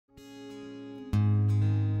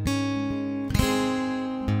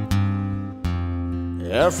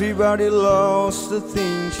Everybody loves the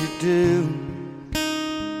things you do,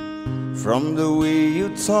 from the way you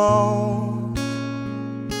talk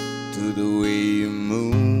to the way you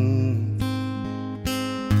move.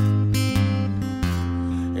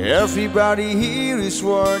 Everybody here is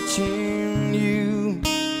watching you,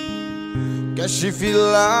 'cause you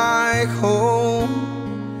feel like home.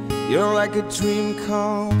 You're like a dream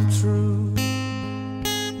come true.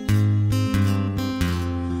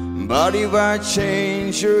 But if I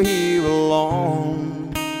change, you're here alone.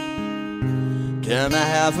 Can I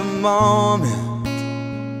have a moment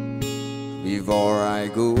before I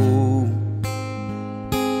go?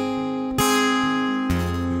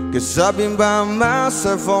 'Cause I've been by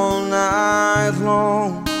myself all night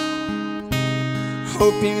long,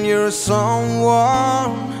 hoping you're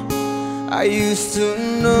someone I used to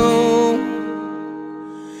know.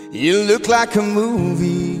 You look like a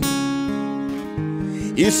movie,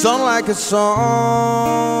 you sound like a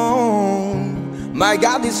song. My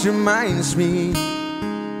God, this reminds me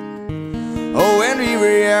of when we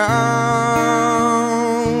were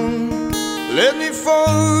young. Let me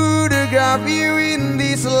photograph you in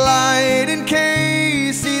this light, in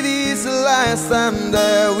case it is the last time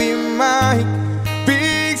that we might be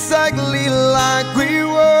exactly like we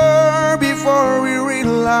were before we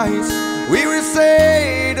realized we were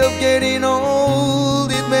afraid of getting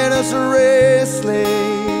old. It made us restless.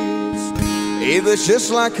 It was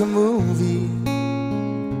just like a movie,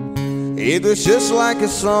 it was just like a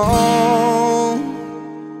song.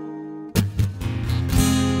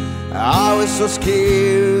 I was so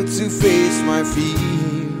scared to face my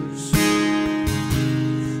fears.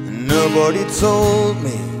 Nobody told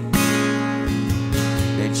me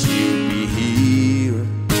that you'd be here.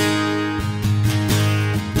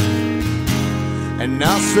 And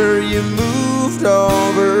after you moved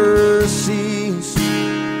overseas,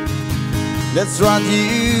 that's what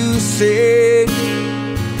you said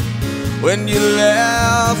when you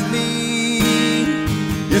left me.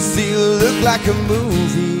 You still look like a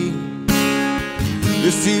movie,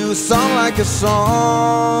 you still sound like a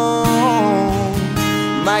song.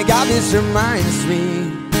 My God, this reminds me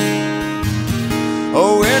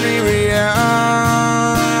oh, when we were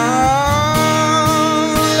young.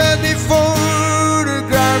 Let me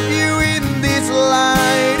photograph you in this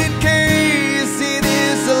light, in case it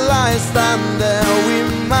is the last time that we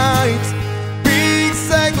might be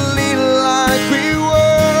exactly like we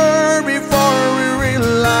were before we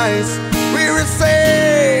realized we were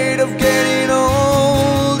afraid of getting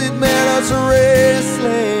old. It made us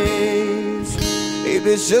restless. It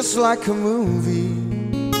was just like a movie,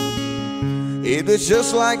 it was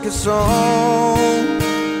just like a song.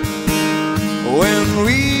 When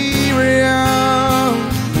we were young,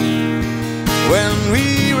 when we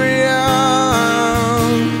were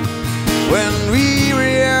young, when we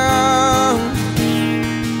were young,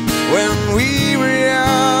 when we were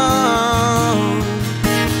young.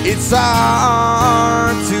 It's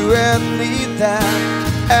hard to admit that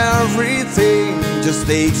everything just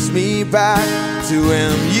takes me back to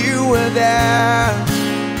when you were there,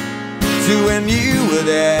 to when you were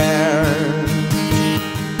there.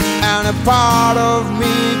 And a part of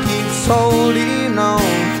me keeps holding on,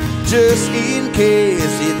 just in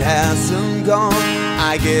case it hasn't gone.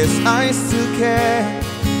 I guess I still care.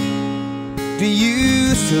 Do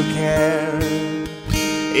you still care?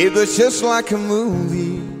 It was just like a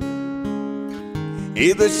movie,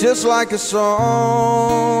 it was just like a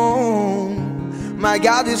song. My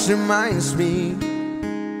God, this reminds me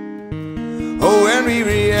oh, when we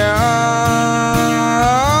were young.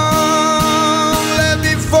 Let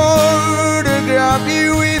me photograph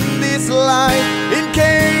you in this light, in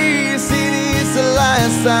case it is the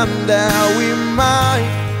last time that we might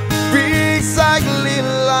be exactly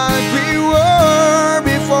like we were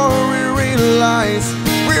before we realized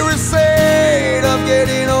we were afraid of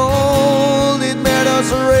getting old. It made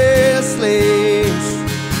us restless.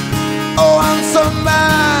 Oh, I'm so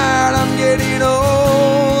mad I'm getting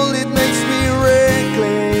old. It makes me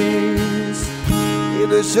reckless. It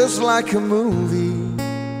was just like a movie,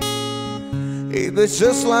 it was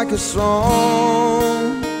just like a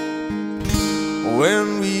song.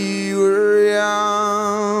 When we were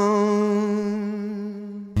young.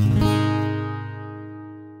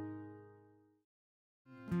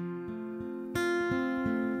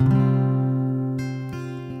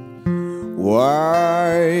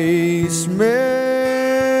 Wise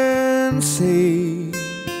men say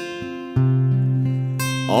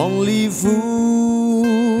only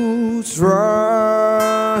fools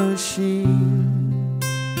rushing,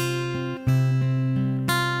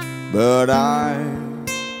 but I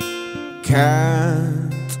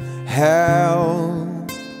can't help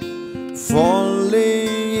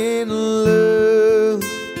falling in love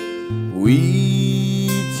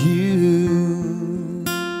with you.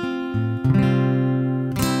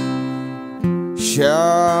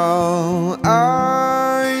 Shall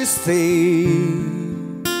I stay?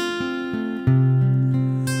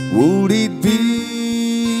 Would it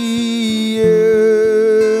be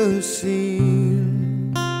a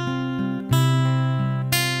sin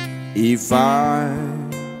if I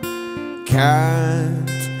can't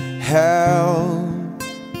help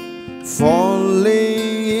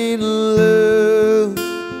falling in love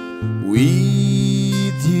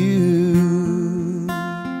with you?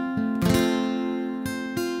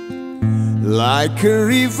 Like a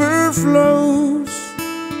river flows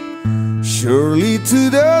surely to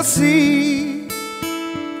the sea,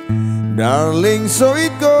 darling, so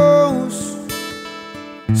it goes.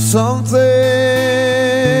 Some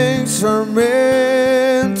things are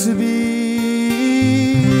meant to be.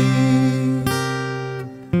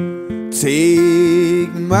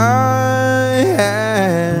 Take my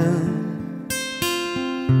hand,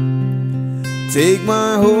 take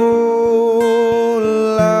my whole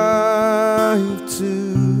life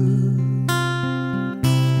too,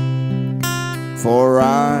 for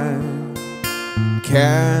I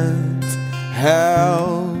can't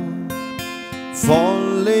help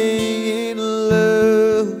falling in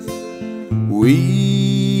love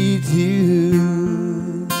with you.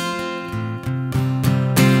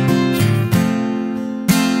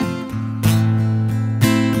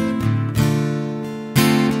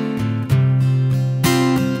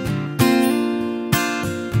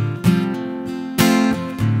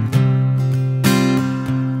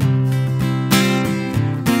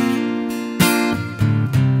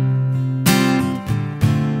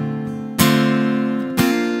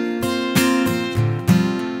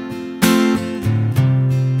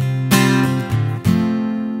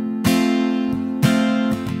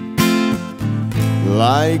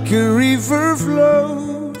 Like a river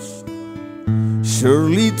flows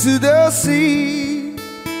surely to the sea,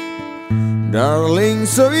 darling,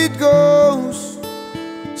 so it goes.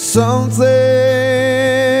 Some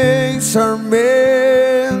things are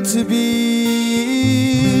meant to be.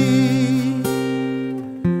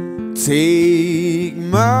 Take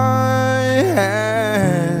my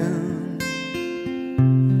hand,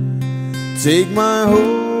 take my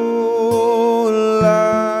whole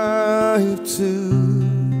life too,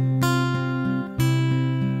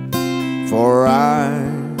 for I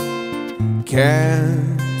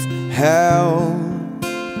can't help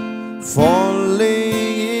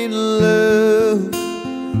falling in love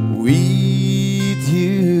with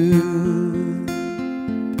you,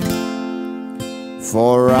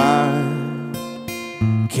 for I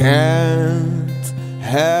can't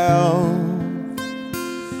help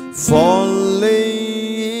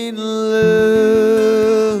falling in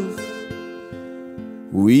love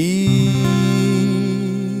with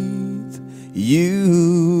you.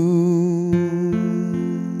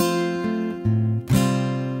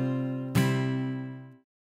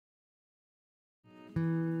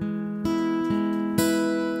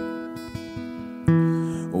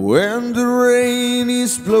 When the rain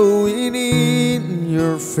is blowing in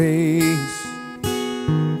your face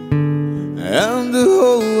and the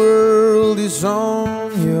whole world is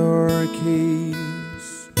on your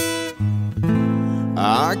case,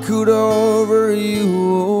 I could offer you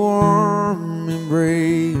a warm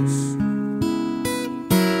embrace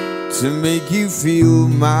to make you feel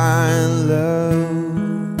my love.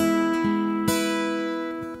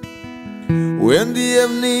 When the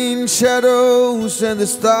evening shadows and the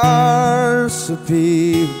stars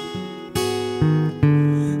appear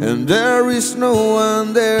and there is no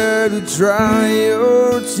one there to dry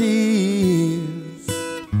your tears,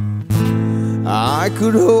 I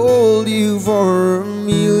could hold you for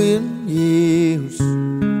 1,000,000 years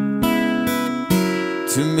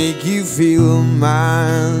to make you feel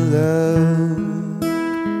my love.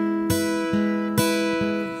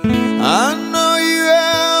 I know you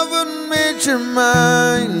haven't made your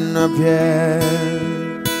mind up yet,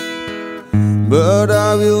 but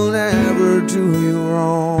I will never do you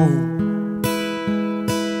wrong.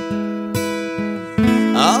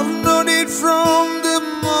 I've known it from the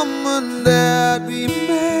moment that we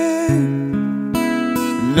met,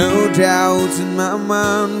 no doubt in my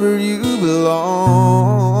mind where you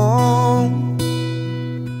belong.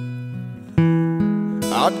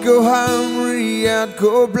 I'd go hungry, I'd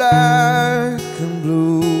go black and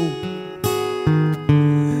blue,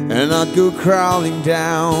 and I'd go crawling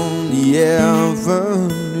down the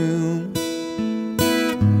avenue.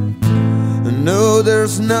 I know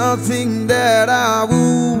there's nothing that I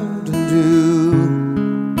wouldn't do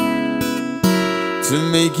to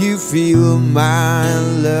make you feel my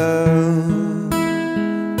love.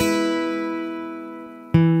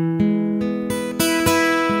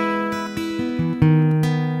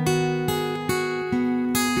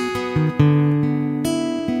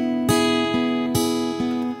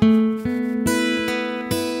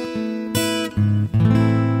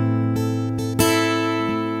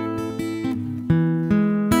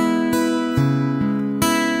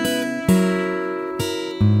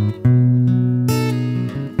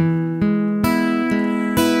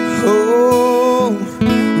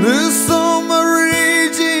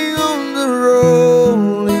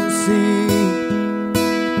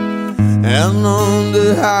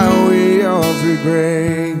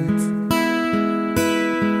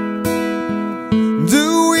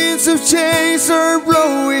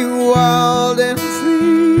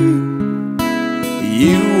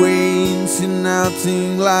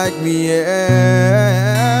 Like me,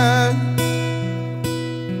 yeah.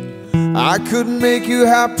 I could make you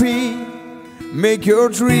happy, make your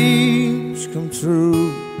dreams come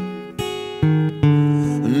true.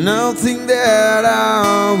 Nothing that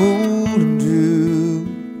I wouldn't do.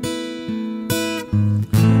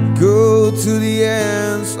 Go to the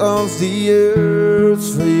ends of the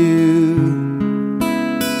earth for you,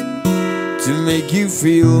 to make you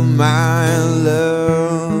feel my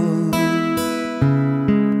love.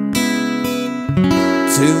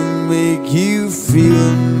 To make you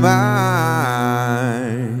feel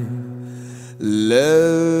my love.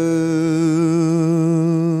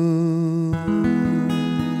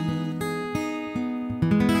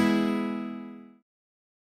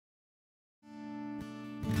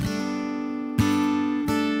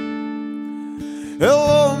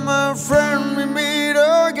 Hello, my friend, we meet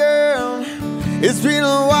again. It's been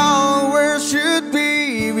a while, where should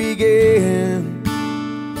we begin?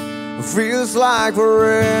 Feels like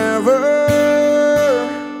forever.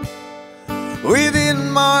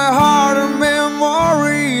 Within my heart are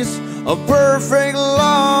memories of perfect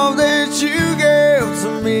love that you gave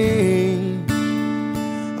to me.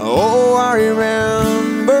 Oh, I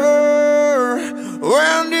remember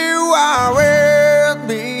when you are with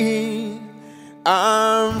me.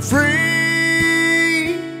 I'm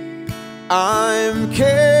free, I'm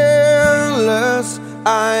careless,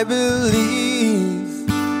 I believe.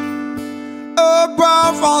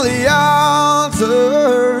 Above all the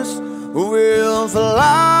altars will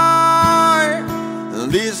fly.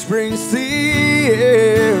 This brings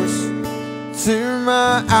tears to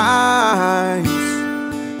my eyes,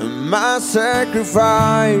 my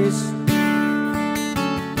sacrifice.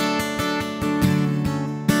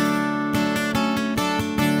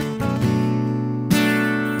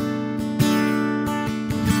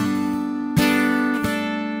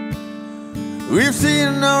 We've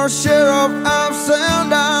seen our share of ups and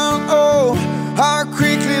downs. Oh, how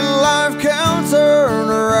quickly life can turn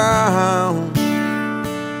around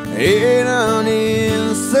in an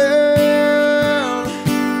instant.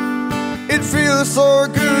 It feels so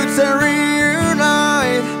good to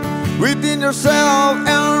reunite within yourself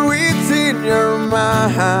and within your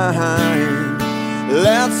mind.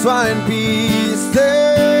 Let's find peace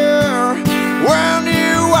there when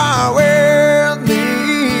you are with me.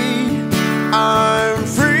 I'm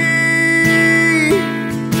free,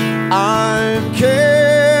 I'm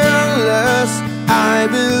careless, I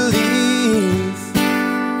believe.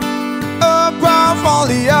 Above all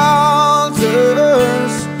the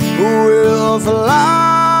altars will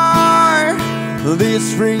fly.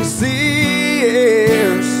 This brings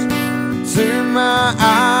tears to my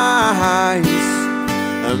eyes,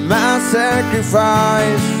 my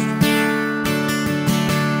sacrifice.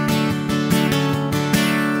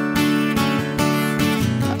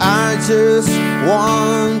 I just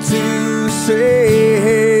want to say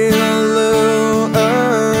hello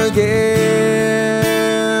again.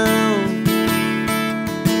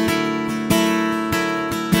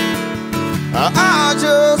 I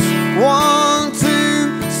just want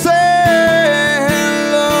to say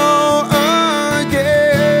hello again.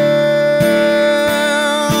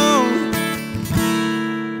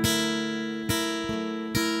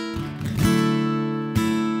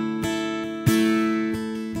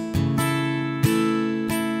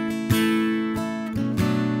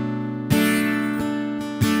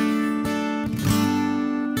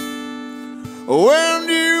 When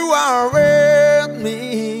you are with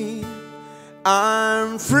me,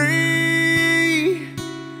 I'm free,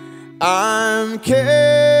 I'm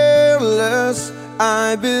careless,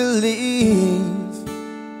 I believe.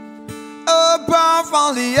 Above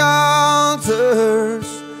all the altars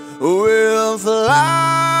will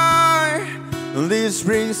fly. This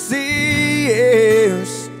brings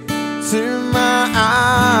tears to my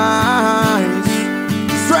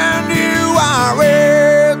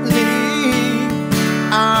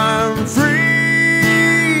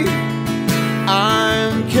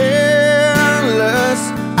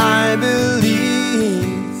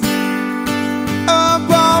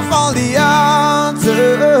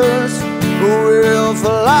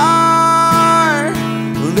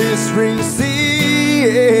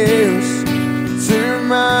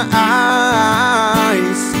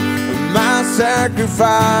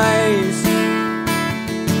sacrifice.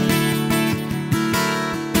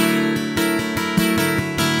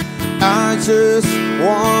 I just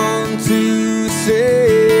want to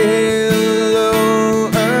say hello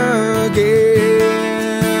again.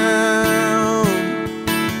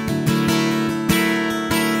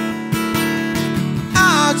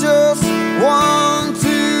 I just want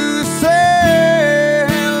to say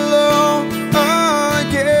hello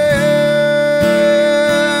again.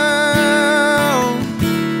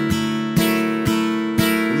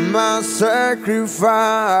 My sacrifice.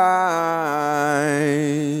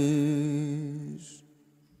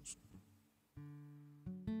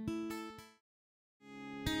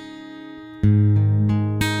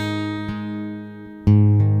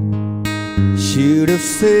 Should have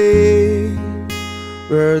stayed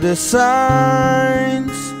where the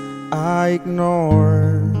signs I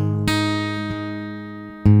ignored.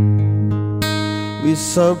 We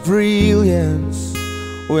saw brilliance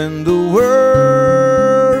when the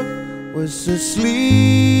world was asleep.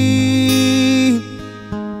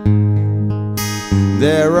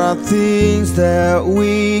 There are things that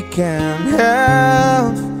we can't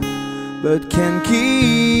have but can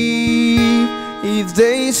keep. If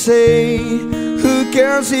they say, who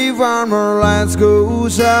cares if armor lights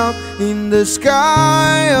goes out in the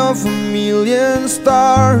sky of a million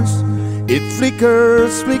stars? It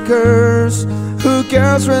flickers, flickers. Who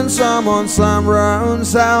cares when someone's time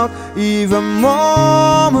runs out? If a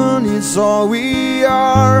moment is all we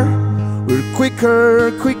are, we're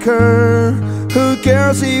quicker, quicker. Who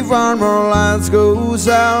cares if armor lights goes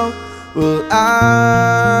out? Well,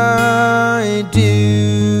 I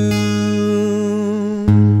do.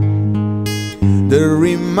 The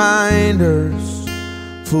reminders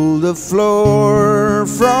pull the floor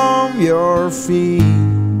from your feet.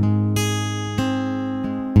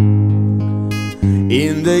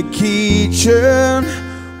 In the kitchen,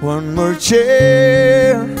 one more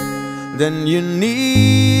chair than you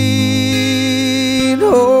need.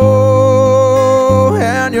 Oh,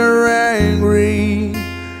 and you're angry,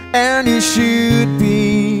 and you should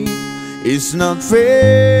be. It's not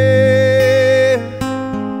fair.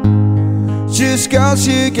 Just 'cause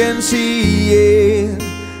you can see it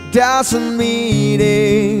doesn't mean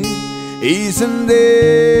it isn't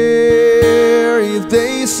there. If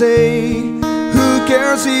they say, who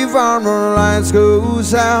cares if armor lights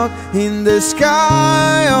goes out in the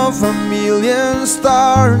sky of a million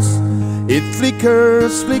stars? It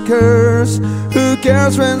flickers, flickers. Who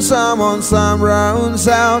cares when someone's time runs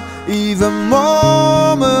out? If a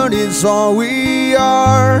moment is all we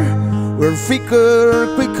are, we're quicker,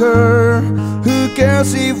 quicker. Who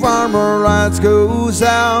cares if armor lights goes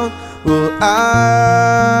out? Well,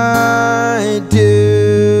 I do.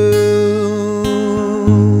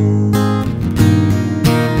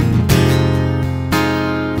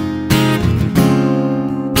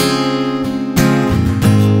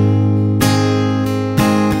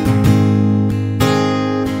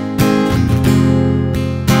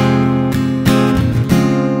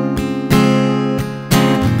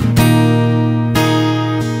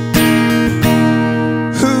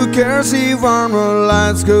 Who cares if armor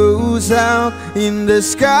lights goes out in the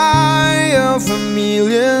sky of a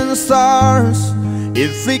million stars?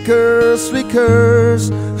 It flickers,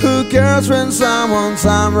 flickers. Who cares when someone's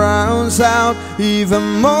time runs out? If a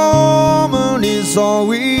moment is all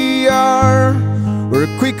we are, we're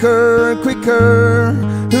quicker, quicker.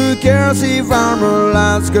 Who cares if armor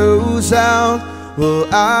lights goes out? Well,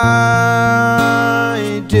 I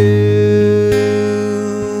do.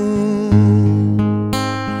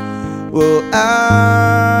 Well,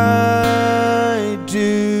 I do.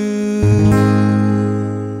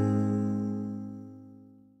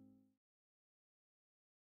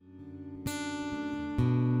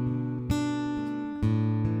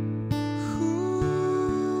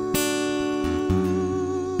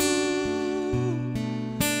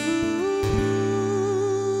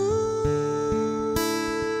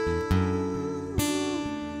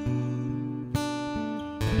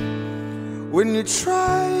 When you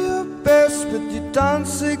try your best but you don't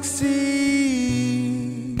succeed,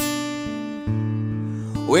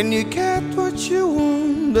 when you get what you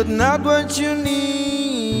want but not what you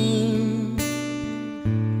need,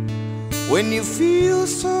 when you feel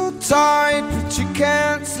so tired but you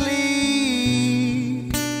can't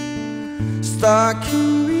sleep, stuck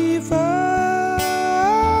in reverse,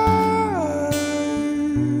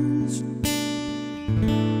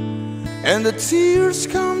 and the tears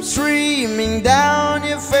come streaming down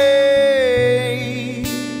your face.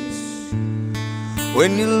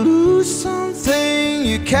 When you lose something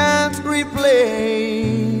you can't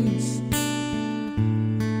replace,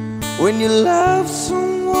 when you love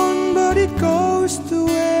someone but it goes to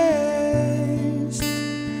waste.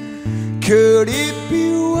 Could it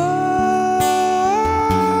be worse?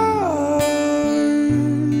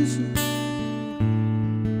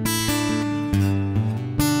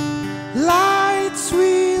 Lights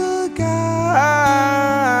will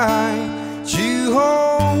guide you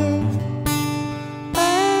home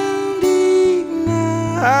and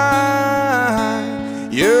ignite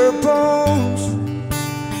your bones,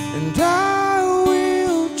 and I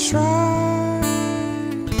will try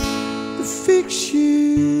to fix you.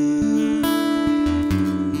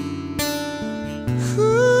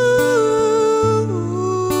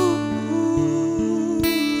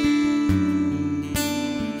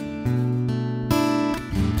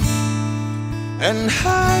 And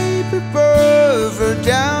happy birthday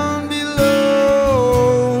down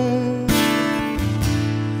below,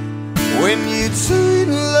 when you're too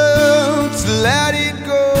in love to let it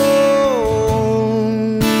go.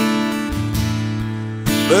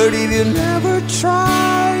 But if you never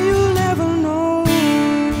try, you'll never know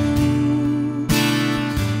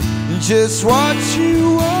just what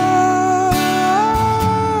you want.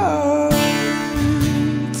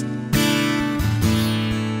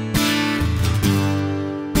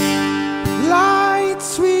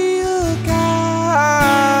 Lights will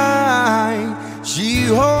guide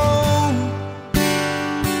you home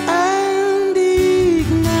and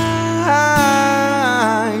ignite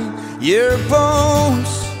your bones,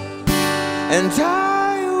 and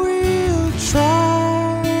I will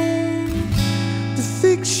try to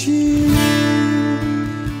fix you.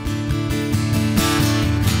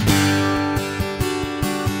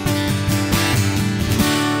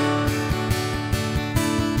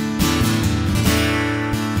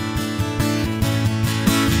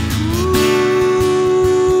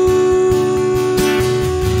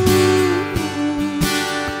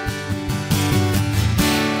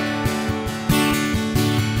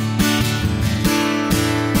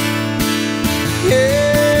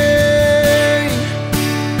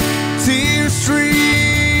 Tears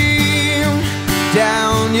stream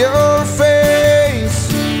down your face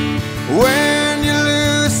when you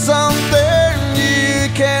lose something you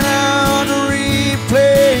cannot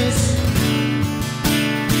replace.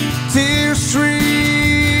 Tears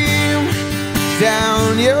stream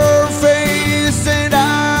down your face, and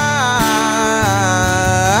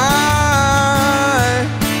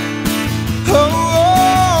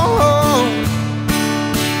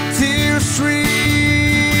tears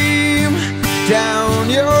stream down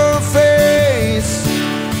your face.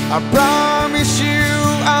 I promise you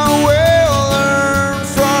I will learn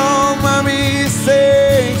from my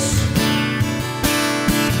mistakes.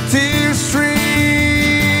 Tears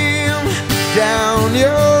stream down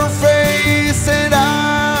your face, and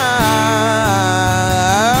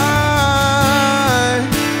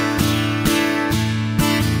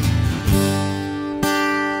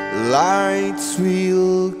lights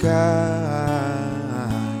will guide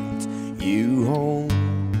you home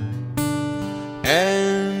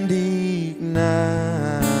and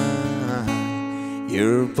ignite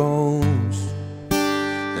your bones,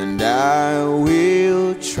 and I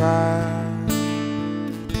will try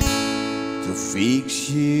to fix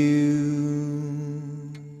you.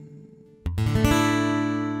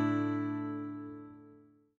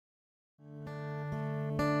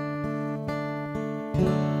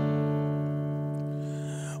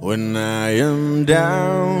 When I am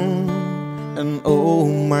down and oh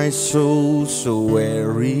my soul so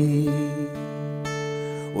weary,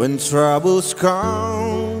 when troubles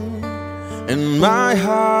come and my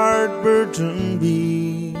heart burden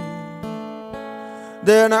be,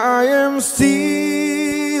 then I am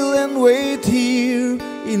still and wait here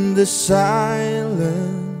in the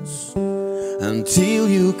silence until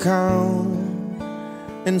you come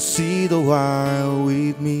and see the while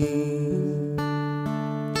with me.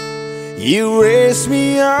 You raise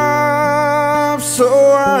me up so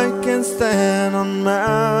I can stand on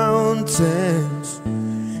mountains.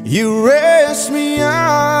 You raise me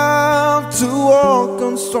up to walk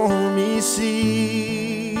on stormy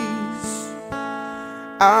seas.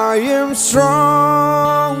 I am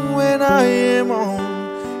strong when I am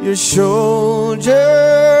on your shoulders.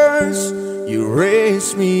 You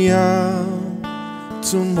raise me up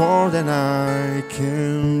to more than I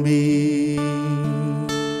can be.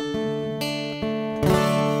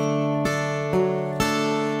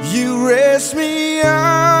 You raise me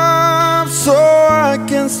up so I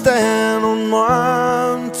can stand on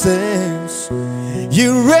mountains.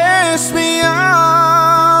 You raise me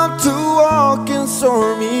up to walk in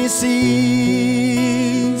stormy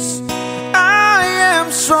seas. I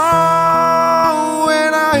am strong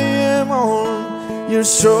when I am your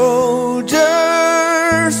shoulders.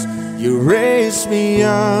 You raise me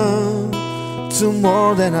up to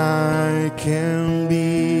more than I can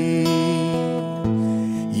be.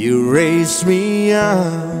 You raise me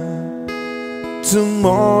up to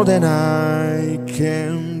more than I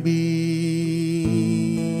can be.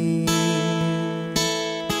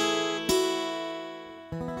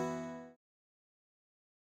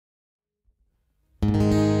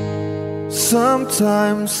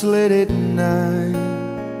 Sometimes late at night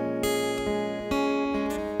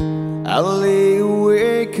I lay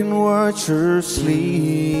awake and watch her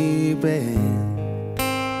sleeping.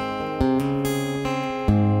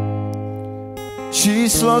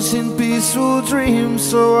 She's lost in peaceful dreams,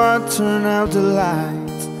 so I turn out the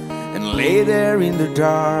light and lay there in the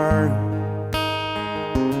dark.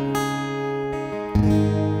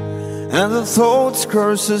 And the thoughts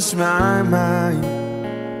crosses my mind.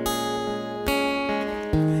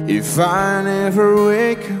 If I never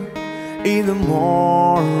wake up in the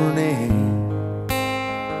morning,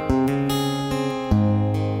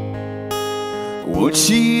 would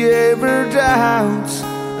she ever doubt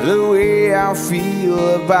the way I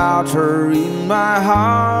feel about her in my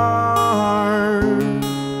heart?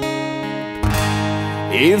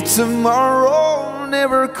 If tomorrow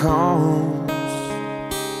never comes,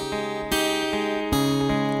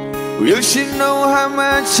 will she know how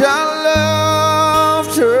much I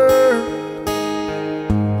loved her?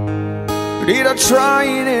 Did I try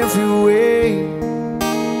in every way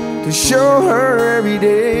to show her every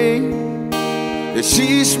day that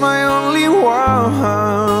she's my only one?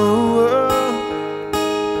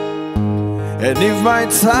 And if my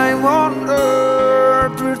time on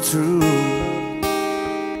earth were through,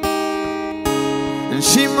 and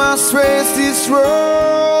she must face this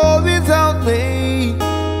world without me,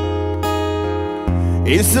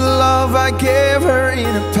 is the love I gave her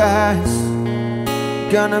in the past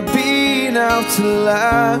gonna be enough to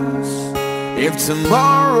last if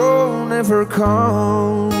tomorrow never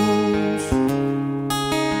comes?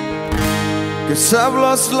 'Cause I've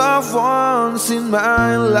lost loved ones in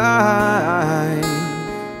my life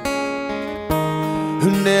who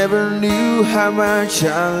never knew how much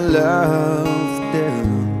I loved them.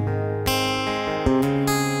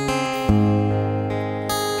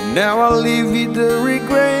 Now I live with the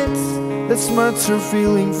regrets, that's much a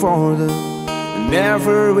feeling for them,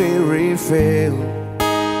 never will fail.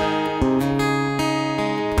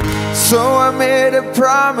 So I made a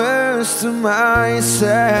promise to myself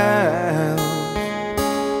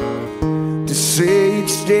to say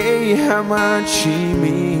each day how much she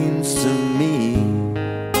means to me,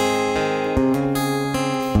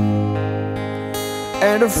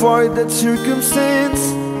 and avoid that circumstance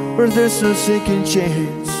where there's no second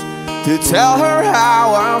chance to tell her how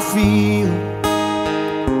I feel.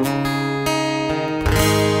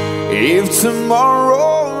 If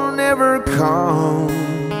tomorrow never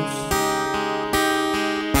comes,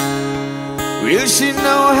 will she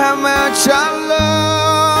know how much I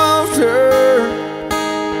loved her?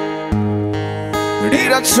 Did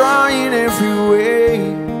I try in every way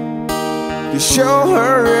to show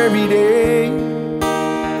her every day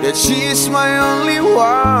that she's my only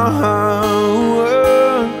one?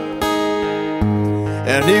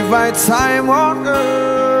 And if my time on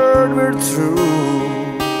earth were through,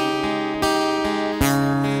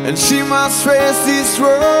 and she must face this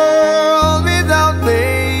world without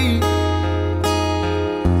me,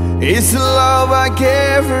 is the love I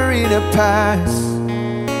gave her in the past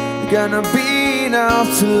gonna be enough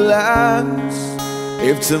to last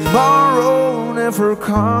if tomorrow never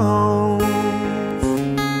comes?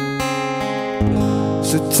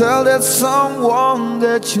 So tell that someone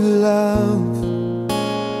that you love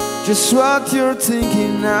just what you're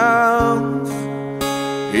thinking of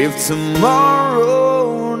if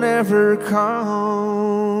tomorrow never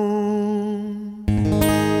comes.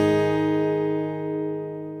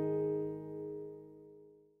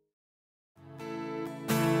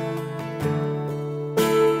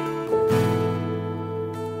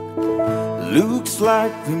 Looks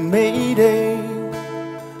like we made it.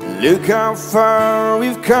 Look how far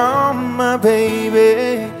we've come, my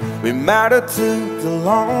baby. We might have took the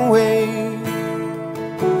long way.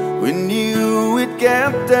 We knew we'd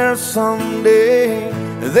get there someday.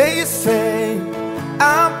 They say,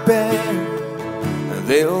 I bet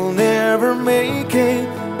they'll never make it,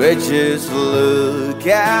 but just look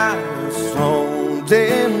at us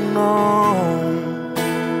holding on.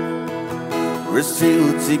 We're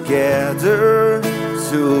still together,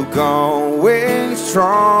 still going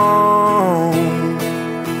strong.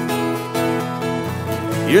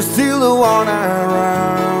 You're still the one I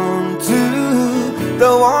run to,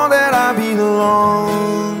 the one that I belong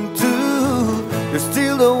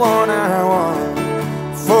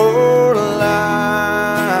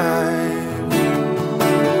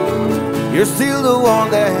You're still the one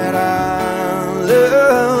that I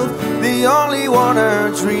love, the only one I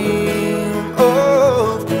dream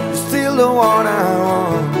of. You're still the one I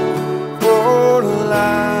want for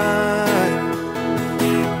life.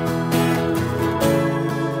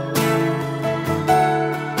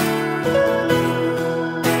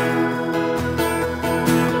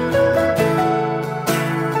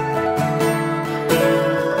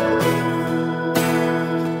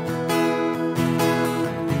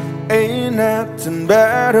 Ain't nothing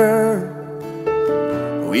better.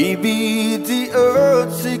 We beat the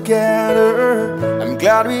earth together. I'm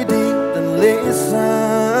glad we didn't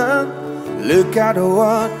listen. Look at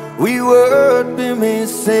what we would be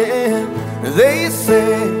missing. They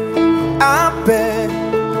say, I bet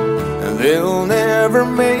they'll never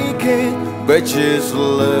make it, but just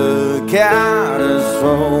look at us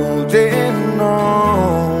holding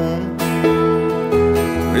on.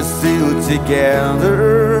 We're still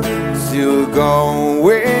together, still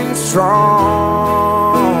going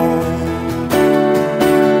strong.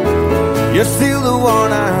 You're still the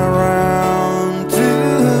one I run to,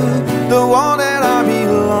 the one that I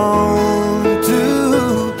belong to.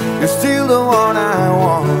 You're still the one I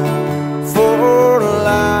want for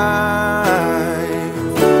life.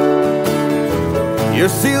 You're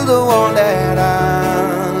still the one that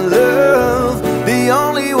I love, the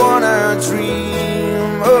only one I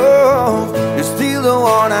dream of. You're still the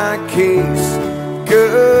one I kiss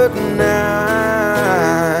goodnight.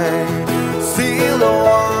 Still the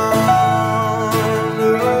one.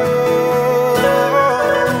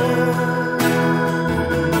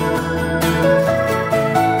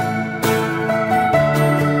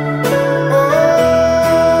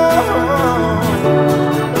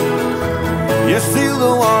 You're still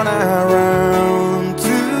the one I run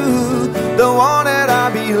to, the one that I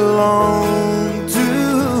belong to.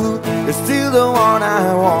 You're still the one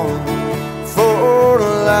I want for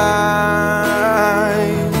life.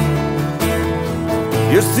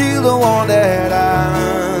 You're still the one that I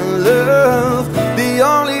love, the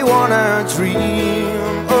only one I dream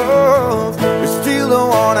of. You're still the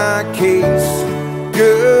one I kiss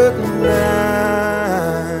goodnight.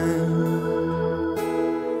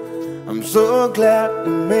 I'm so glad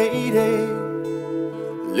we made it.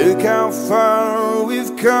 Look how far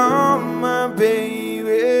we've come, my baby.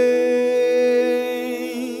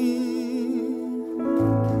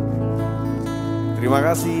 Terima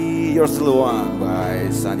kasih, You're Still the One by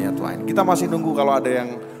Shania Twain. Kita masih nunggu kalau ada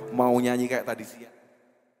yang mau nyanyi kayak tadi siang.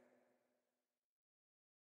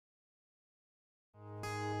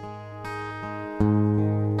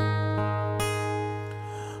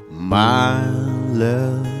 My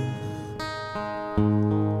love,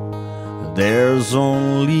 there's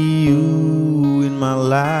only you in my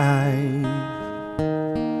life,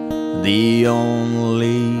 the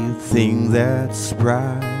only thing that's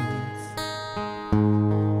bright.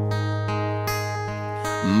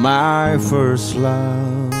 My first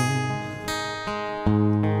love,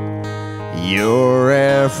 you're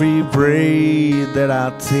every breath that I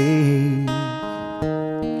take,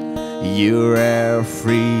 you're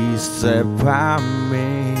every step I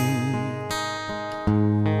make.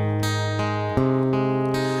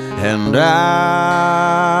 And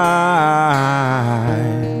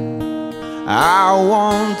I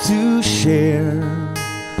want to share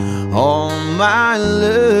all my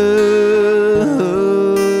love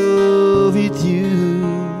with you.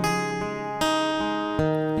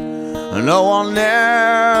 No one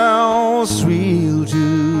else will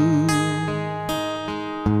do.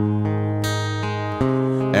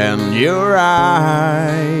 And your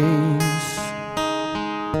eyes,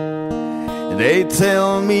 they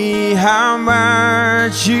tell me how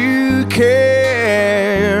much you care.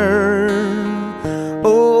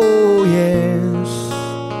 Oh yes,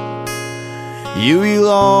 you will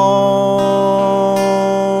always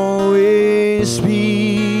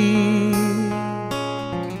be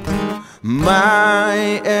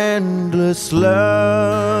my endless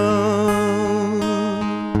love.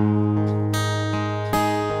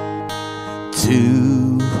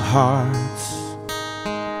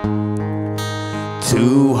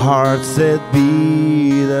 Two hearts that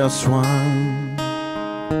beat as one.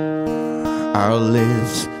 Our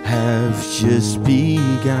lives have just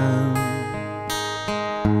begun.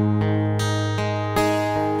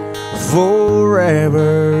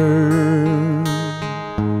 Forever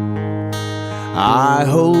I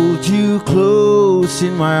hold you close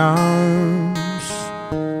in my arms.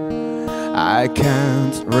 I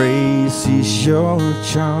can't resist your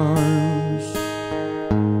charms.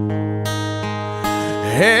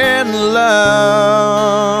 And love,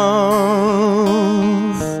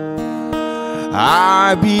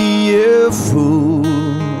 I'd be a fool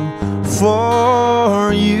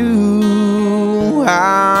for you,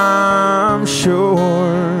 I'm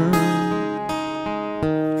sure.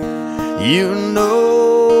 You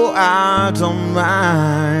know I don't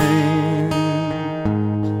mind,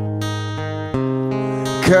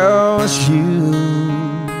 'cause you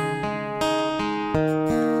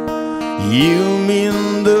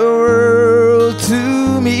mean the world to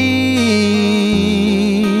me.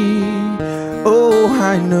 Oh,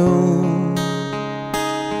 I know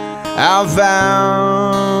I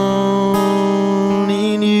found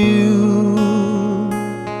in you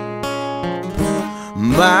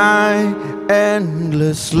my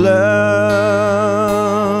endless love.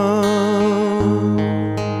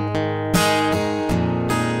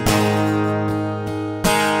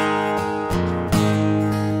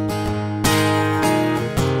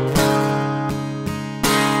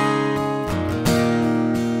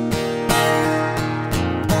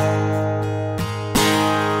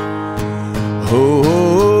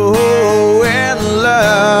 Oh, and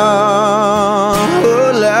love,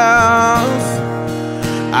 oh, love,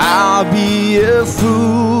 I'll be a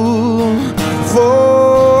fool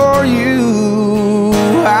for you,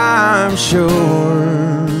 I'm sure.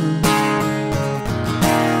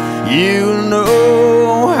 You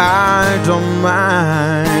know I don't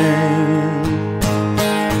mind.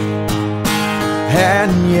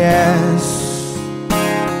 And yes,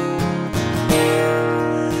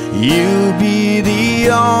 you be the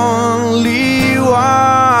only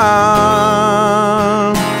one,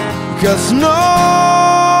 'cause no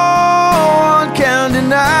one can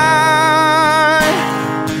deny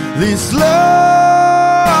this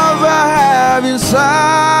love I have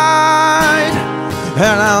inside,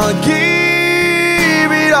 and I'll give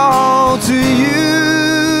it all to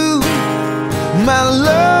you, my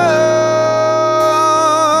love,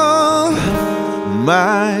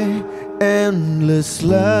 my endless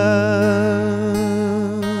love.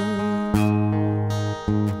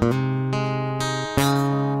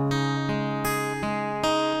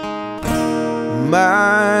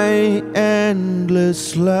 My endless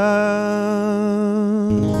love.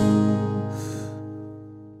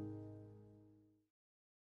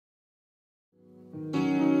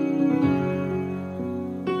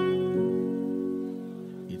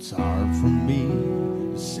 It's hard for me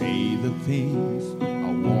to say the things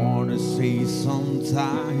I wanna say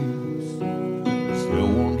sometimes. There's no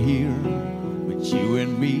one here but you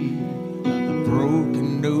and me. The broken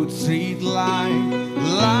notes street light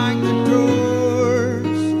like the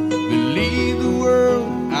doors that leave the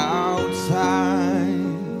world outside.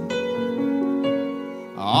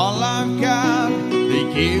 All I've got they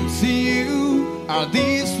give to you are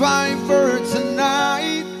these fine words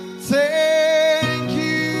tonight. Thank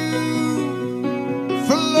you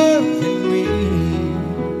for loving me,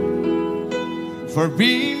 for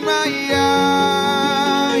being my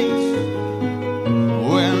eyes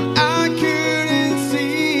when I couldn't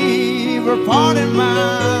see, for parting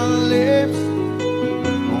my lips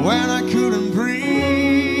when I couldn't breathe.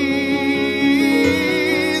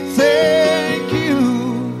 Thank you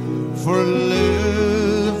for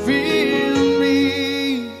loving me.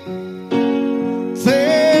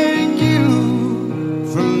 Thank you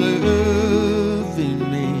for loving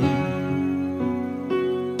me.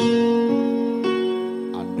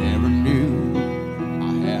 I never knew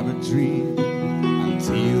I had a dream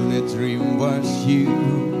until the dream was you.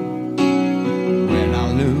 When I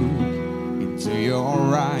look into your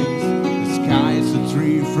eyes, the sky is a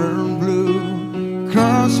different blue.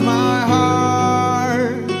 Cross my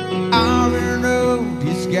heart, I will know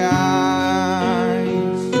disguise.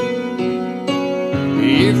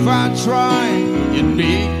 If I try, you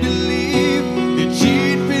make believe that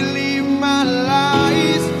you'd believe my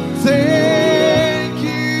lies. Thank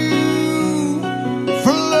you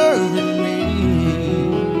for loving me,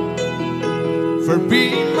 for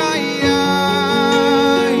being my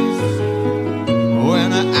eyes when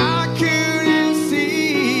I couldn't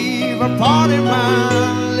see, for parting my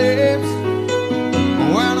lips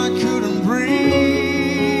when I couldn't breathe.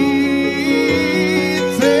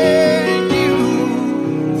 Thank you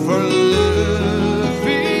for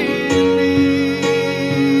loving me.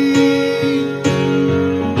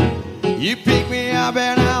 You picked me up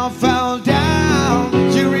and I fell down.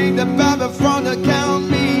 You ring the bell before the count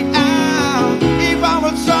me out. If I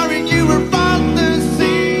was sorry, you were about to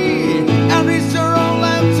see, and it's your own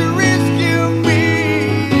left to rescue me.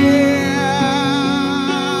 Yeah.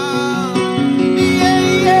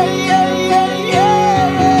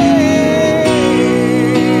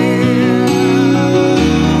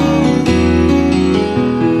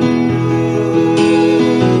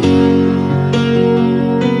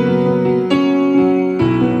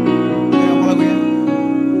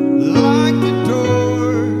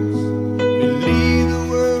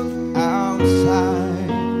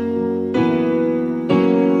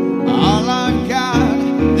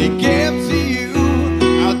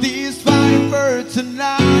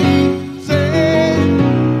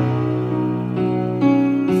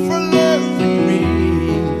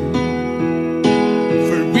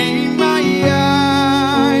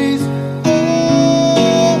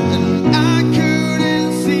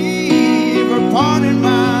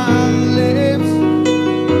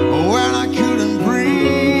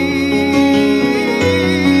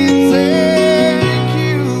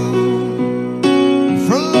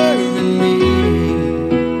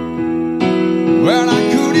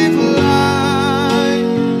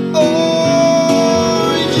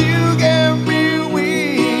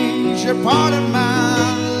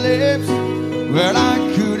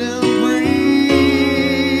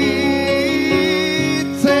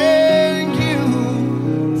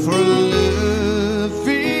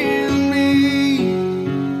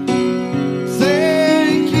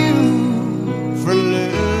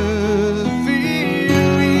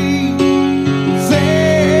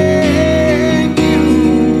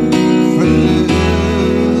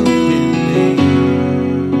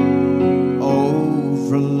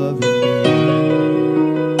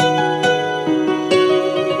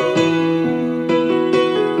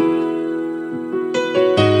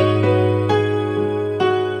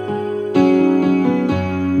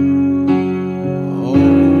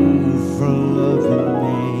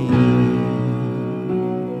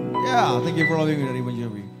 med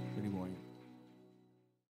Jovi. Pretty boy.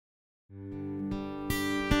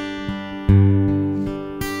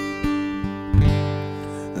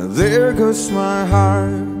 There goes my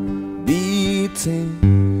heart beating,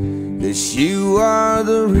 'cause you are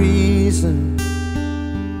the reason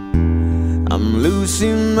I'm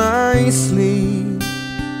losing my sleep.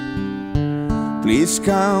 Please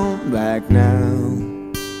come back now.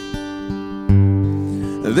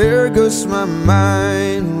 There goes my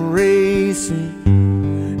mind racing,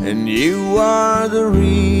 and you are the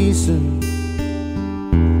reason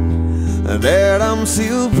that I'm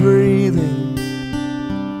still breathing.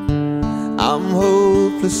 I'm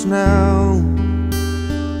hopeless now.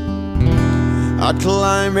 I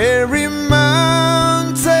climb every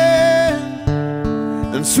mountain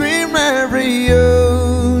and swim every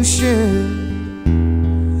ocean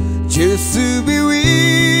just to be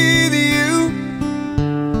with you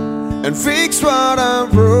and fix what I'm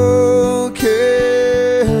broken.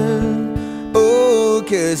 Oh,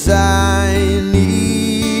 'cause I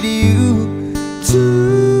need you to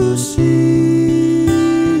see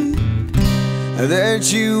that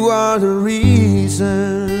you are the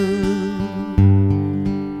reason.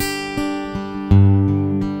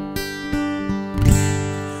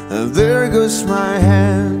 And there goes my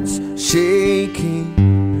hands shaking,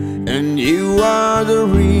 and you are the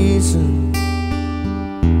reason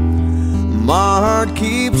my heart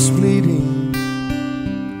keeps bleeding,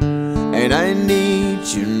 and I need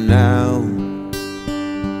you now.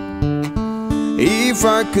 If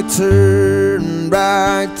I could turn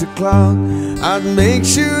back the clock, I'd make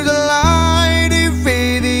sure the light it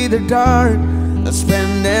faded the dark. I'd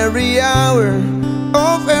spend every hour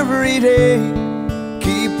of every day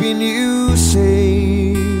keeping you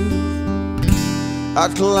safe.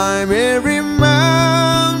 I'd climb every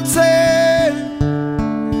mountain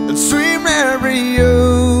and swim every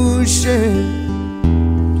ocean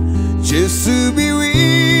just to be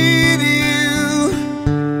with you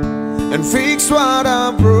and fix what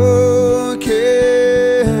I'm broken.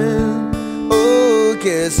 Oh,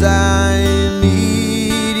 'cause I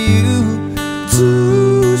need you to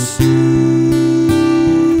see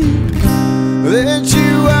that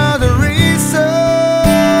you are the reason.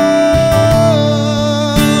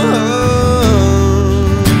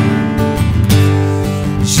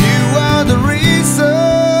 You are the reason.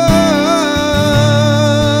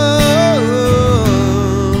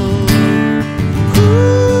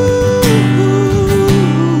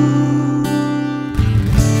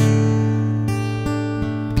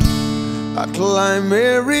 I climb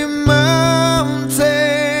every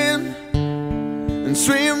mountain and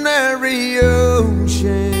swim every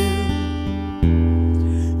ocean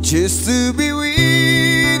just to be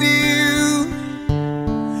with you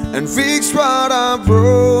and fix what I'm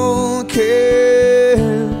broken.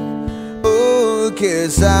 Oh,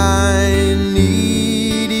 'cause I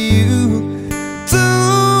need you to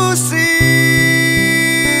see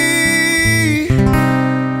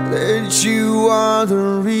that you are the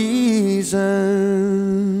reason.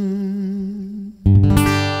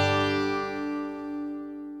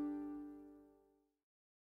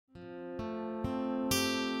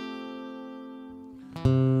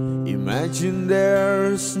 Imagine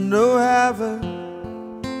there's no heaven.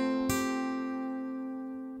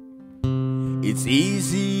 It's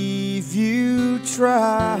easy if you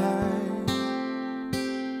try.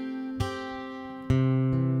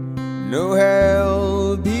 No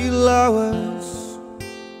hell below us,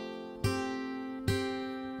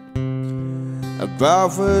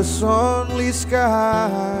 above us only sky.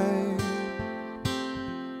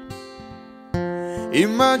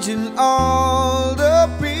 Imagine all the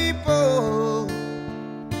people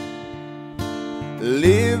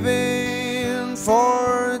living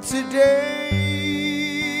for today.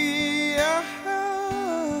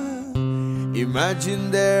 Imagine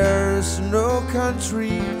there's no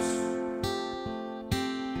countries.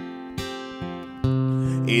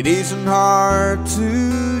 It isn't hard to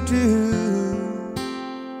do.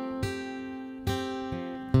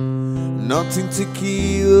 Nothing to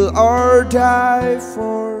kill or die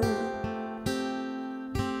for,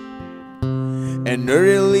 and no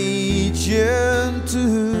religion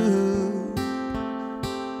too.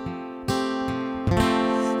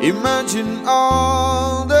 Imagine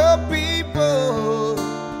all the people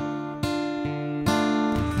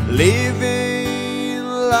living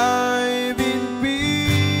life in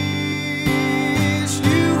peace.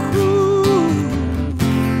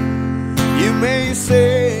 You may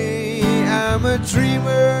say I'm a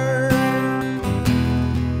dreamer,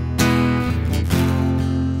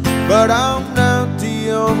 but I'm not the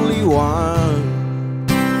only one.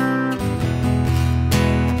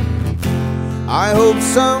 I hope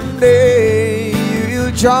someday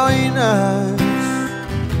you'll join us,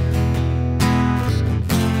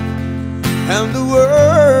 and the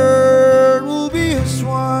world will be as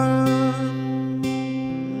one.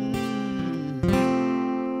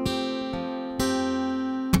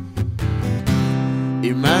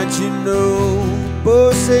 Imagine no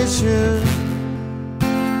possession.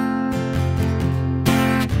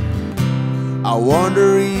 I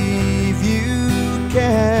wonder if you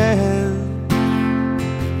can.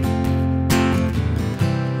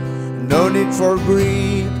 No need for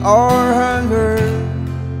greed or hunger,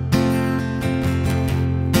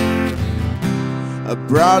 a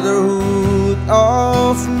brotherhood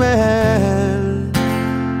of man.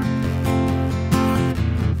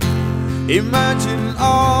 Imagine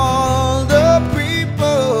all the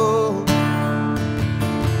people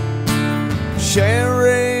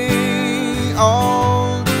sharing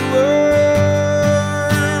all the world.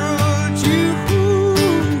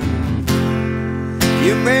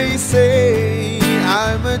 You may say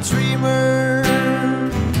I'm a dreamer,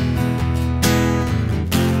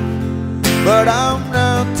 but I'm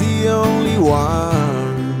not the only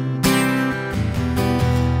one.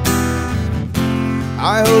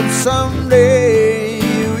 I hope someday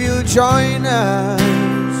you will join us,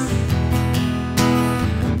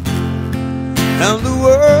 and the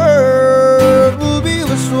world will be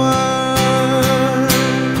as one.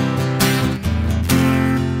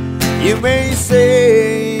 You may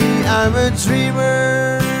say I'm a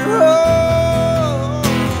dreamer, oh,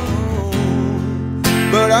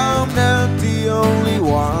 but I'm not the only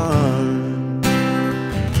one.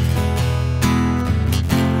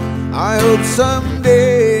 I hope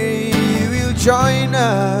someday you will join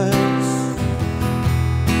us,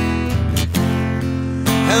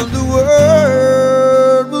 and the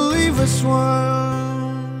world will leave us one.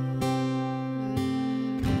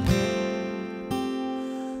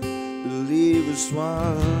 Will leave us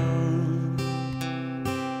one.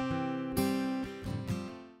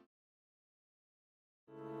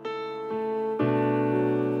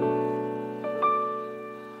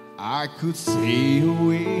 I could stay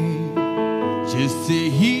away just to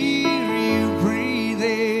hear you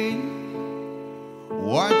breathing,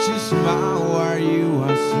 watch you smile while you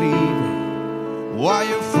are sleeping, while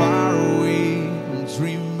you're far away and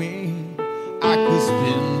dreaming. I could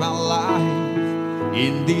spend my life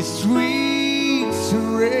in this sweet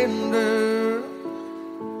surrender.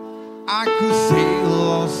 I could stay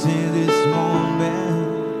lost in this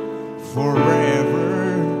moment forever.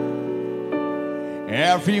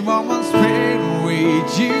 Every moment spent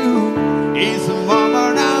with you is a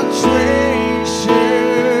moment I treasure.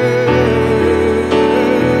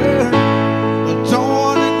 I don't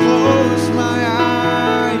wanna close my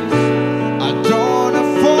eyes, I don't wanna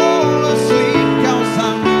fall asleep, 'cause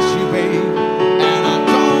I miss you, babe, and I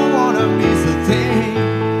don't wanna miss a thing.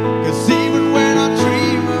 'Cause even when I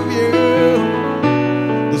dream of you,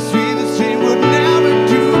 the sweetest dream would never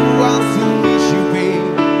do. I still miss you, babe,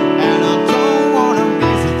 and I don't wanna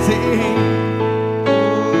miss a thing.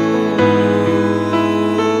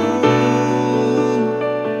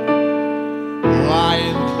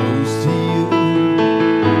 Lying close to you,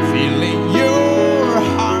 feeling your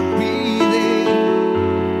heart beating,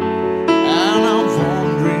 and I'm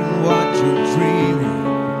wondering what you're dreaming,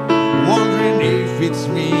 wondering if it's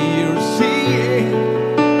me you're seeing,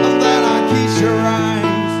 and then I kiss your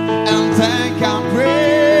eyes and think I'm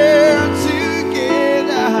we're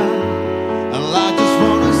together, and I just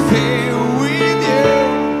wanna stay with you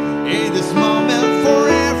in this moment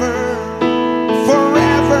forever,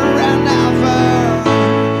 forever and ever.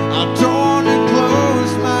 I don't wanna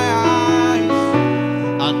close my eyes,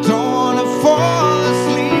 I don't wanna fall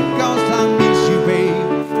asleep, 'cause I miss you, babe,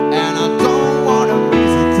 and I don't wanna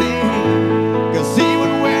miss a thing. 'Cause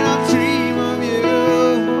even when I dream of you,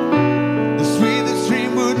 the sweetest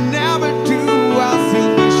dream would never do. I still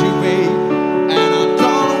miss you, babe, and I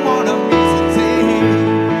don't wanna miss a thing.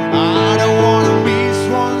 I don't wanna miss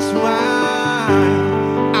one smile,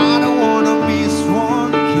 I don't wanna miss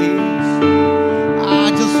one kiss. I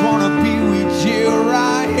just wanna be with you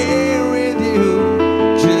right here with you,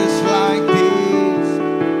 just like this.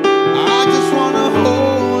 I just wanna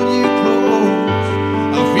hold you close,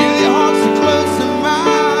 I feel your heart so close to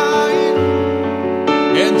mine,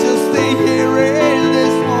 and just stay here in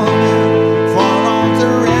this moment for all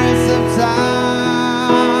the rest of time.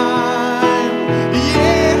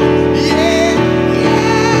 Yeah, yeah,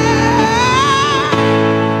 yeah.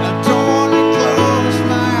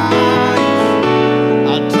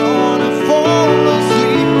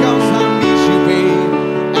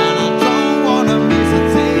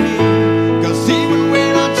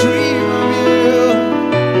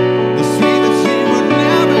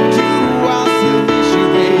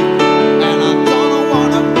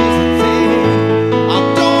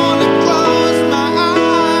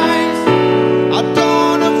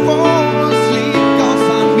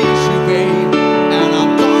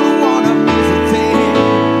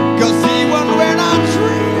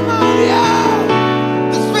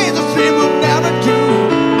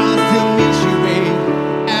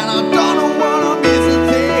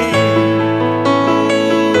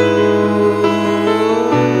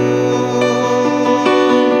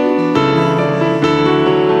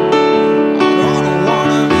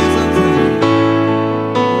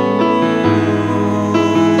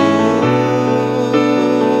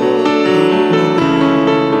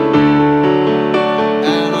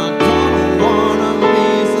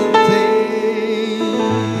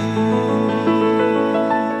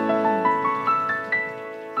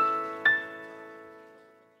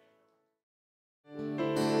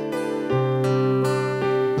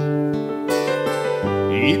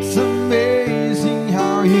 It's amazing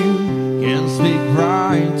how you can speak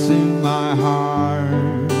right to my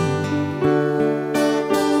heart.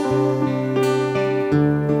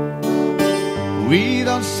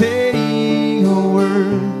 Without saying a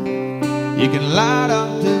word, you can light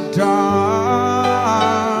up the dark.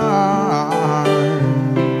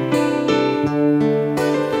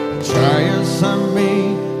 Try as I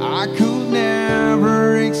may, I could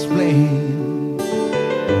never explain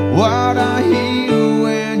what I hear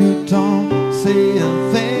when you don't say a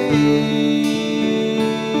thing.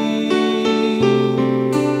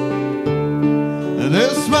 The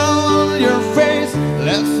smile on your face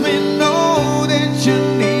lets me know that you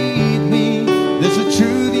need me. There's a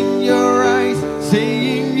truth in your eyes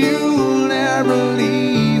saying you'll never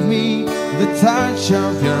leave me. The touch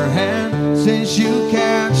of your hand says you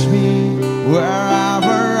catch me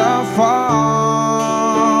wherever I fall.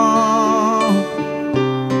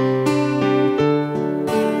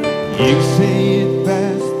 You say it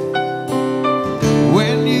best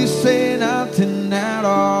when you say nothing at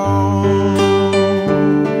all.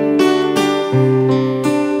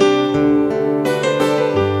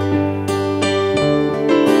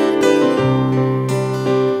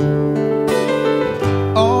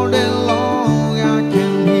 All day long I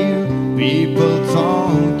can hear people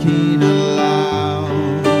talking aloud.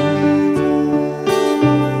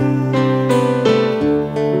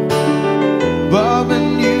 But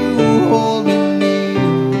when you hold me near,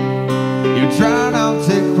 you try not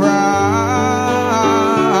to cry.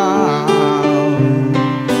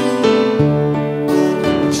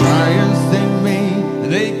 Try as they may,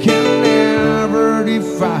 they can never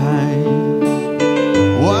define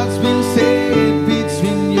what's been said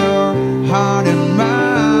between your heart and mine.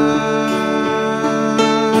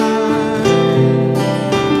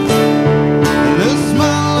 The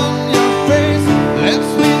smile on your face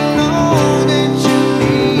lets me know that you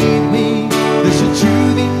need me. There's a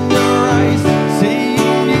truth in your eyes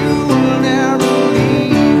saying you'll never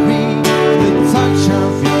leave me. The touch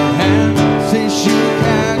of your hand says you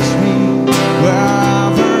catch me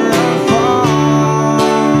wherever I fall.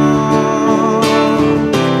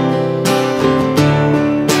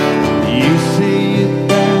 You say it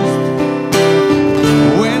best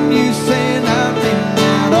when you say nothing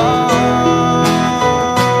at all.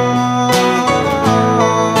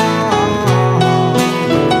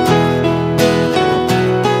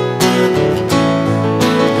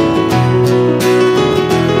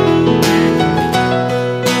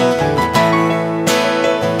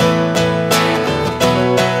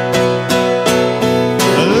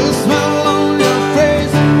 The smile on your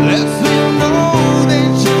face lets me know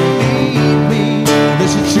that you need me.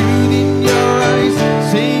 There's a truth in your eyes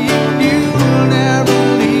saying you'll never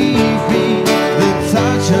leave me. The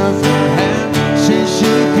touch of your hand says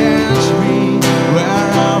you catch me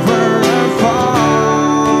wherever I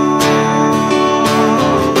fall.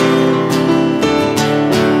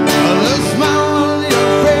 The smile on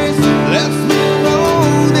your face lets me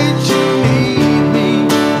know that you need me.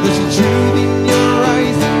 There's a truth in your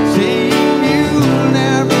eyes saying you'll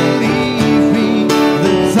never leave me.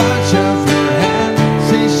 The touch of your hand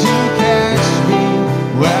says you catch me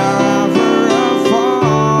wherever I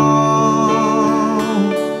fall.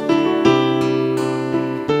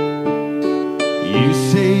 You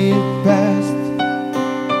say it best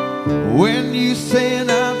when you say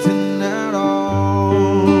nothing at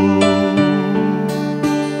all.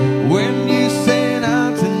 When you say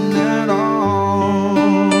nothing at all.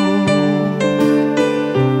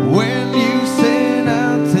 When you say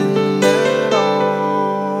nothing at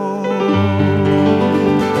all.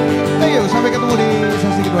 Ayo, sampai ketemu di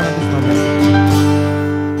sesi kedua nanti 19.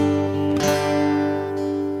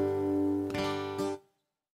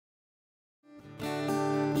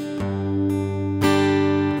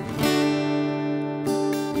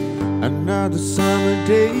 Another summer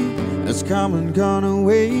day has come and gone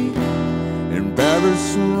away in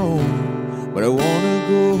Paris or Rome, but I wanna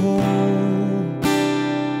go home.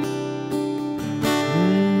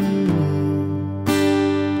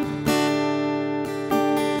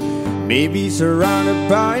 Maybe surrounded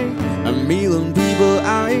by a million people,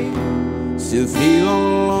 I still feel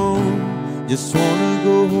all alone. Just wanna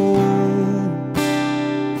go home.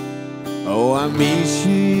 Oh, I miss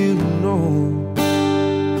you, you know.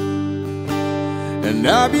 And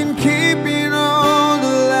I've been keeping all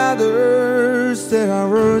the letters that I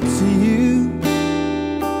wrote to you,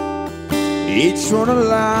 each one a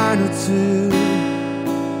line or two.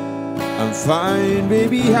 I'm fine,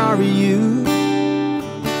 baby, how are you?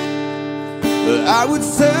 But I would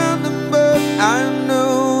send them, but I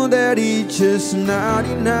know that it's just not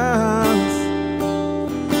enough.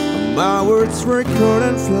 my words were cold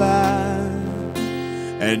and flat,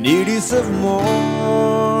 and you deserve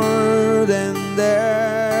more than that.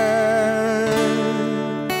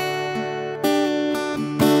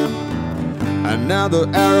 Another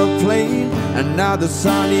aeroplane, another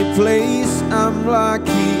sunny place. I'm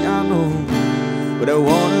lucky, I know, but I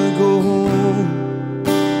wanna go home.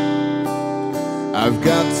 I've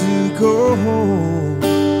got to go home.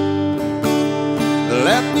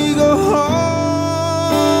 Let me go home.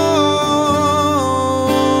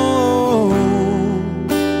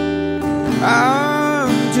 I'm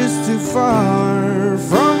just too far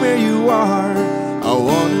from where you are. I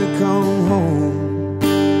wanna come home.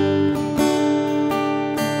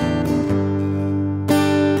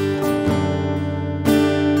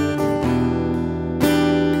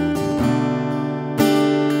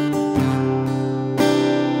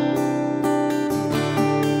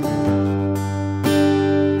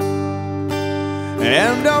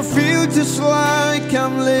 And I feel just like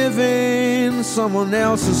I'm living someone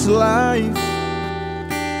else's life.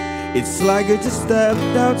 It's like I just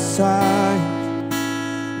stepped outside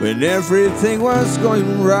when everything was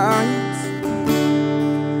going right.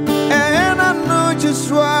 And I know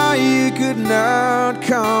just why you could not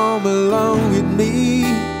come along with me.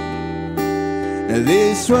 And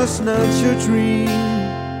this was not your dream,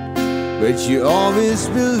 but you always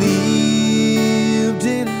believed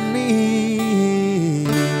in me.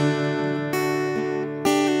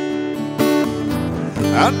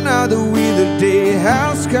 Another winter day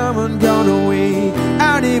has come and gone away,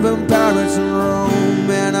 and even Paris and Rome,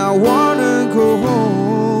 and I wanna go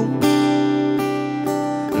home.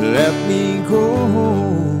 Let me go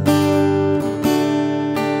home.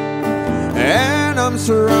 And I'm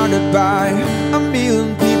surrounded by a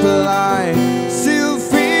million people. I still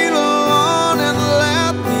feel alone, and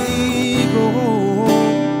let me go home.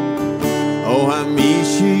 Oh, I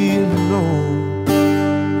miss you, you know.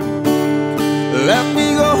 Let me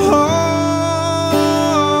go home.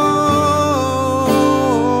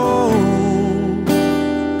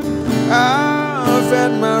 I've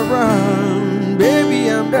had my run, baby,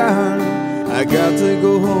 I'm done. I got to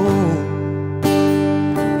go home.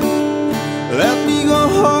 Let me go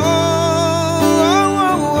home.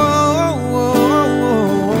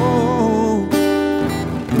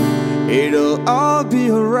 It'll all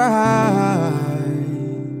be alright.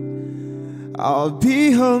 I'll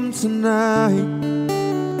be home tonight.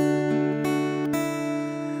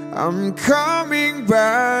 I'm coming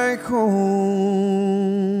back home.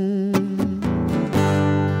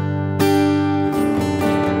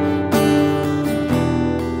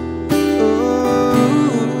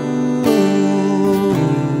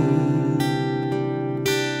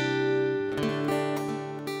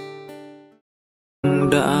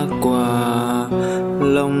 Đã qua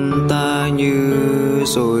lòng ta như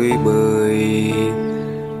rồi bời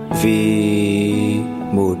vì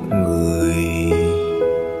một người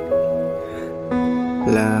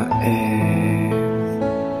là em.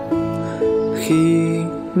 Khi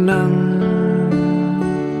nắng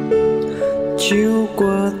chiếu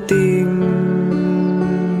qua tim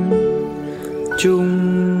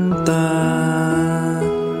chúng ta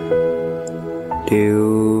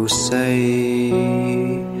đều say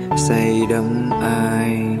đắm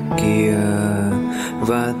ai kia,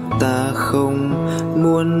 và ta không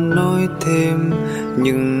muốn nói thêm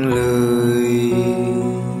những lời.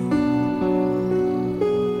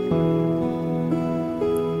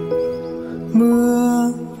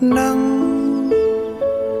 Mưa nắng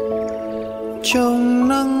trong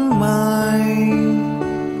nắng mai,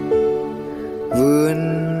 vườn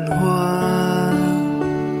hoa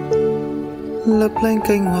lấp lánh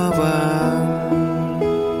cánh hoa vàng.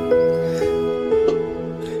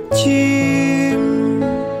 Chim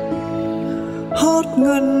hót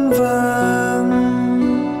ngân vàng,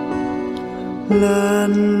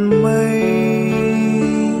 làn mây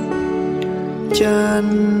chan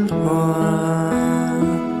hòa.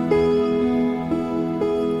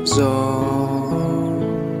 Gió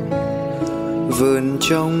vườn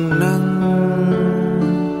trong nắng,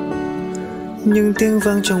 những tiếng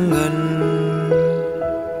vang trong ngân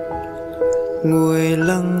nguôi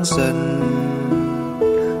lắng dần.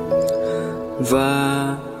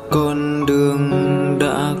 Và con đường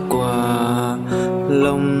đã qua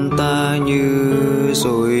lòng ta như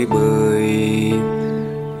rồi bời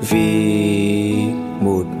vì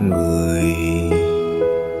một người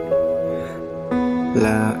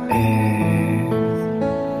là em.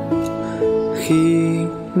 Khi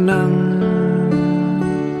nắng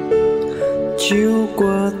chiếu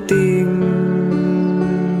qua tim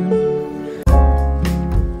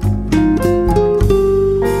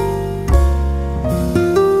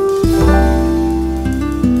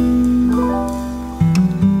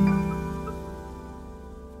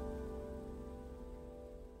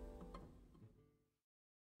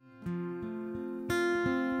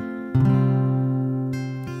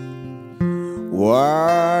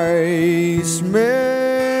Wise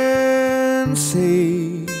men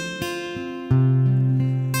say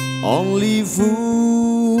only fools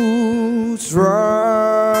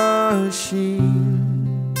rushing,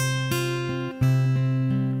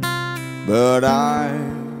 but I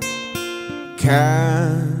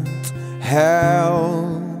can't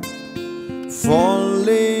help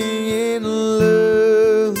falling in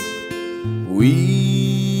love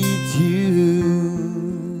with you.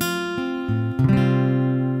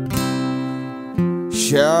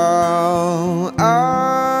 Shall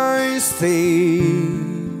I stay?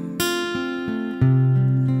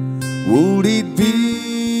 Would it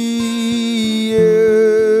be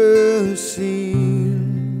a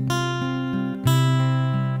sin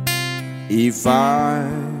if I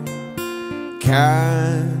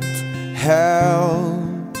can't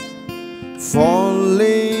help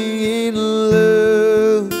falling in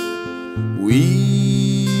love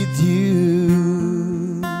with you?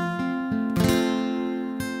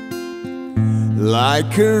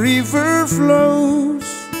 Like a river flows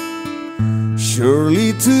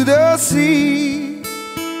surely to the sea,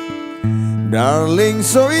 darling,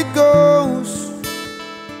 so it goes.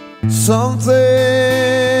 Some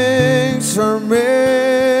things are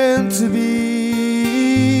meant to be.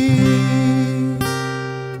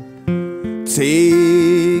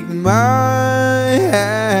 Take my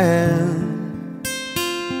hand,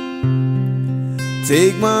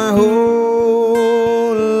 take my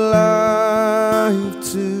whole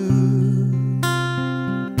life too,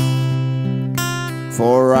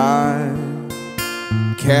 for I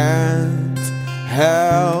can't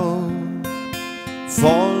help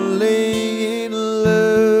falling in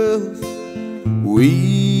love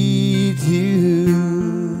with you.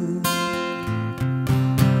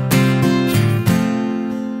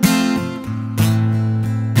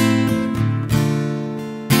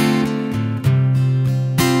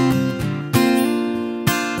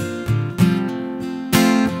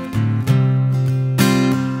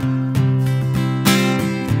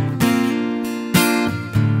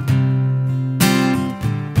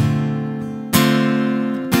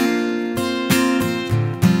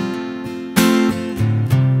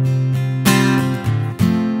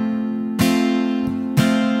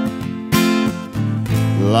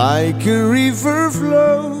 Like a river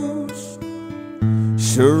flows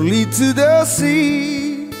surely to the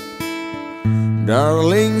sea,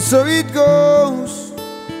 darling, so it goes.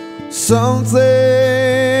 Some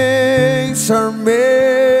things are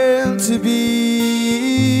meant to be.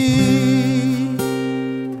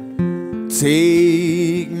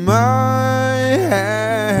 Take my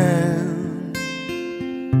hand,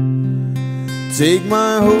 take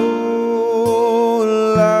my whole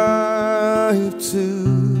life too,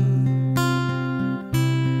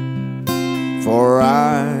 for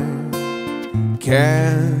I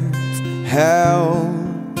can't help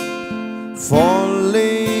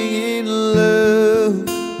falling in love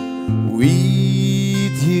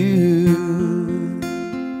with you,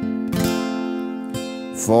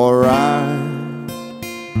 for I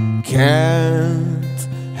can't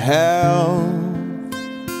help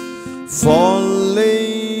falling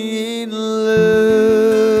in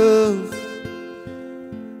love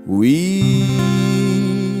with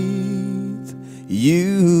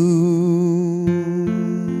you.